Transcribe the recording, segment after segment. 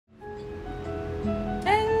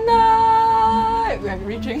we're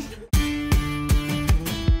reaching.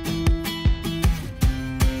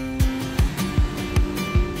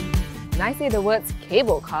 When I say the words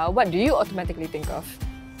cable car, what do you automatically think of?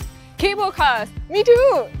 Cable cars! Me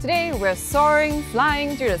too! Today we're soaring,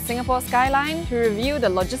 flying through the Singapore skyline to review the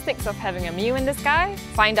logistics of having a meal in the sky,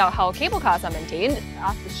 find out how cable cars are maintained,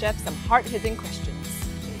 ask the chef some hard-hitting questions.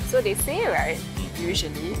 So they say, right,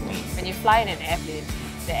 usually, when you fly in an airplane,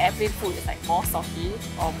 the airplane food is like more salty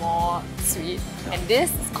or more sweet, and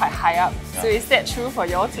this is quite high up. So is that true for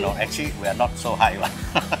your too? No, actually we are not so high.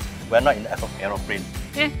 We are not in the aeroplane.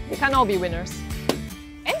 We can't all be winners.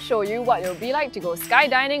 And show you what it'll be like to go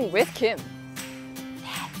skydining with Kim.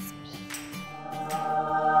 That's me.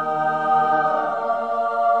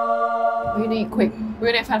 We're gonna eat quick.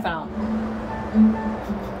 We're gonna have fun for now.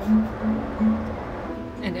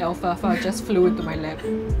 And alfalfa just flew into my lap.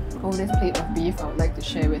 Oh, this plate of beef I would like to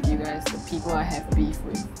share with you guys, the people I have beef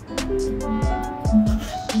with.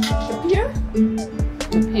 The peer?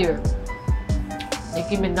 The peer.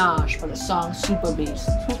 Nicki Minaj for the song Super Bass.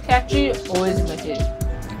 Too catchy, always imitate.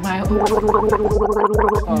 My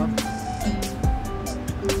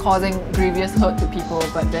causing grievous hurt to people,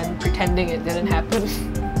 but then pretending it didn't happen.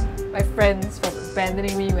 My friends for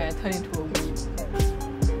abandoning me when I turned into a weeb.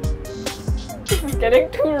 This is getting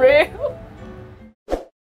too real.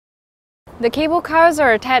 The cable cars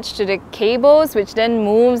are attached to the cables, which then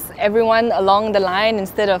moves everyone along the line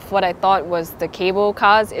instead of what I thought was the cable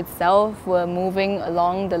cars itself were moving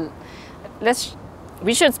along the...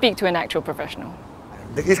 We should speak to an actual professional.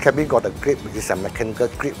 This cabin got a grip, which is a mechanical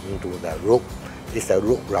grip into the rope. It's the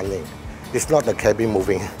rope running. It's not the cabin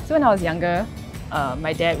moving. So when I was younger,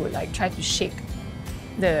 my dad would like try to shake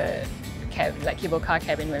the cable car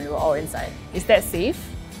cabin when we were all inside. Is that safe?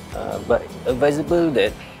 But advisable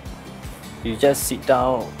that you just sit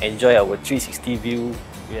down, enjoy our 360 view,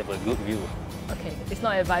 we have a good view. Okay, it's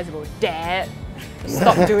not advisable. Dad,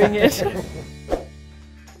 stop doing it.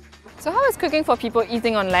 So how is cooking for people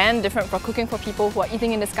eating on land different from cooking for people who are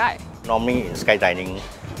eating in the sky? Normally in skydining,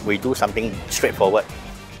 we do something straightforward.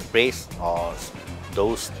 Braise or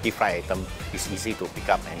those deep fried items is easy to pick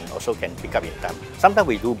up and also can pick up in time. Sometimes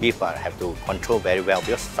we do beef but have to control very well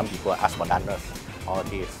because some people ask for doneness, all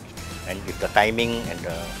this. And if the timing and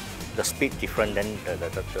the speed different, then the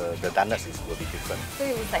doneness will be different. So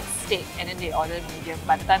it was like steak and then they ordered medium.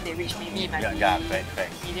 By the time they reach maybe it might be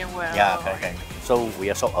correct. medium well. Yeah, correct. So we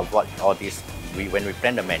also avoid all this. When we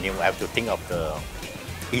plan the menu, we have to think of the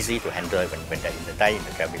easy to handle when they're in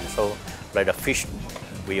the cabin. So like the fish,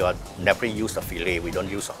 we never use the fillet. We don't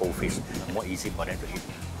use the whole fish. More easy for them to eat.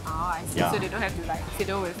 Oh, I see. So they don't have to like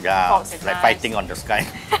fiddle with forks and like knives. fighting on the sky.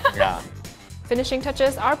 Yeah. Finishing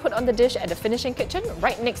touches are put on the dish at the finishing kitchen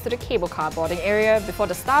right next to the cable car boarding area before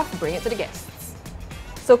the staff bring it to the guests.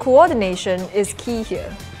 So coordination is key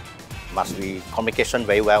here. Must be communication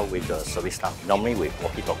very well with the service staff. Normally with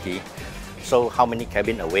walkie-talkie. So how many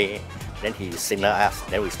cabin away, then he signal us,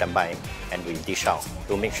 then we stand by and we dish out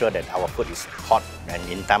to make sure that our food is hot and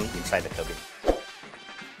in time inside the cabin.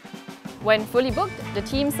 When fully booked, the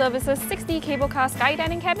team services 60 cable car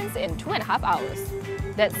skydining cabins in 2.5 hours.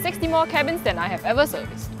 That's 60 more cabins than I have ever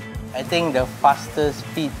serviced. I think the fastest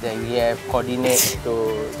speed that we have coordinated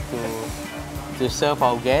to serve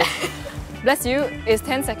our guests. Bless you is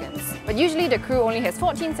 10 seconds, but usually the crew only has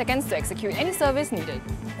 14 seconds to execute any service needed.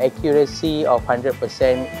 Accuracy of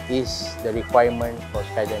 100% is the requirement for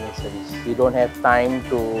skydiving service. You don't have time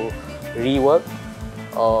to rework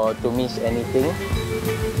or to miss anything.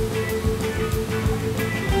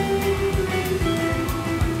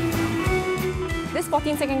 This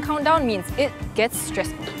 14-second countdown means it gets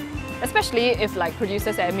stressful, especially if, like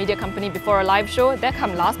producers at a media company before a live show, there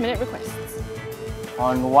come last-minute requests.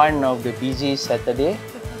 On one of the busiest Saturday,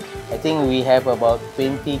 I think we have about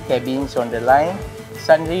 20 cabins on the line.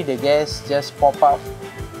 Suddenly the guests just pop up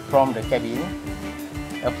from the cabin,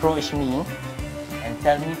 approach me and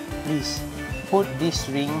tell me, please put this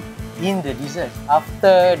ring in the dessert.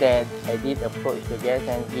 After that, I did approach the guest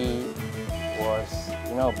and he was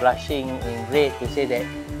blushing in red to say that,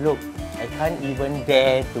 look, I can't even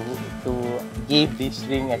dare to give this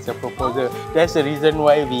ring as a proposal. That's the reason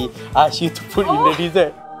why we asked you to put in the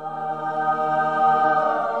dessert.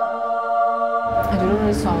 I don't know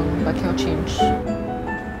this song, but can you change? I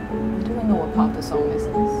don't even know what part of the song is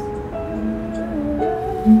this.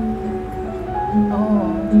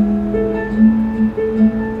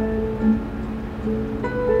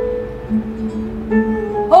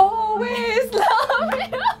 Always love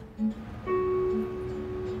you.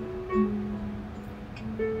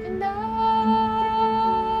 And I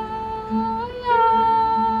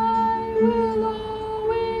will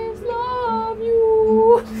always love you.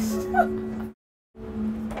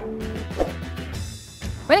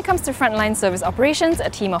 comes to frontline service operations, a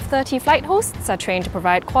team of 30 flight hosts are trained to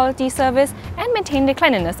provide quality service and maintain the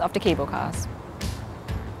cleanliness of the cable cars.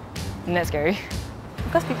 Isn't that scary?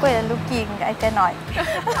 Because people are looking, I cannot.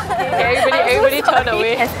 Okay, everybody turn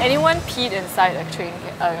away. Has anyone peed inside a train,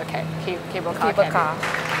 cable car? Cable car.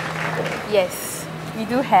 Yes, we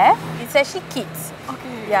do have. It's actually kids.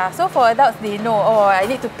 Okay. Yeah, so for adults, they know, oh, I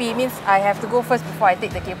need to pee, means I have to go first before I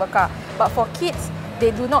take the cable car. But for kids, they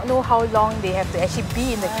do not know how long they have to actually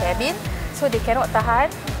be in the cabin, so they cannot tahan.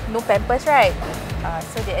 No pampers, right?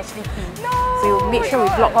 So they actually pee. No, so we make sure we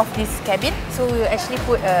block off this cabin. So we will actually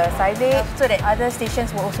put a signage so that other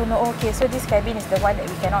stations will also know, okay, so this cabin is the one that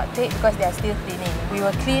we cannot take because they are still cleaning. We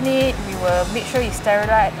will clean it, we will make sure we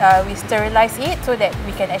sterilize it so that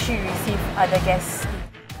we can actually receive other guests.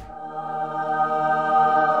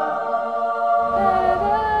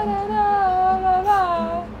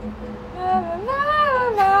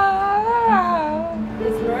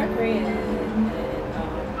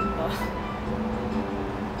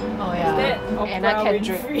 And I can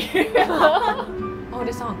drink. Oh,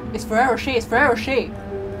 this song. It's Ferrero Rocher, it's Ferrero Rocher.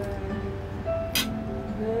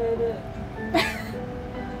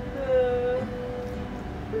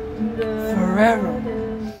 Ferrero.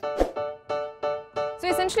 So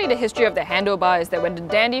essentially the history of the handlebar is that when the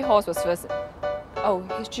dandy horse was first... Oh,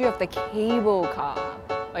 history of the cable car.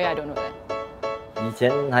 Oh yeah, I don't know that. 以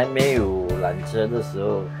前还没有缆车的时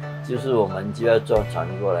候，就是我们就要坐船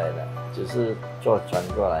过来的，就是坐船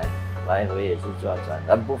过来。 来回也是坐船，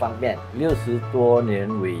很不方便。60多年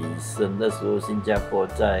尾声的时候，新加坡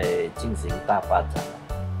在进行大发展，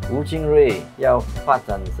吴清瑞要发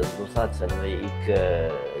展神都沙成为一个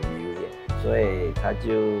旅游点，所以他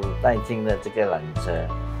就代替了这个缆车。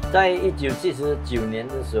在1979年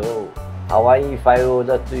的时候，Hawaii Five-O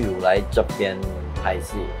的队伍来这边拍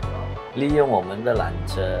戏，利用我们的缆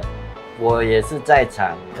车，我也是在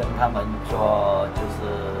场跟他们做就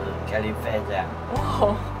是 karaoke 这样。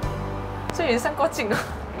哇！ 所以你上过镜了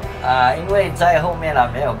因为在后面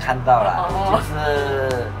没有看到啦，就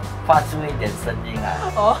是发出一点声音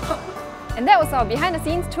啦。And that was our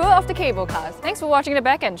behind-the-scenes tour of the cable cars. Thanks for watching the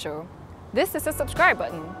Backend show. This is the subscribe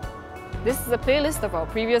button. This is a playlist of our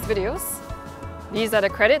previous videos. These are the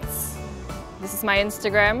credits. This is my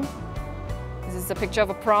Instagram. This is a picture of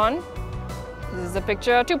a prawn. This is a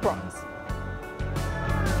picture of 2 prawns.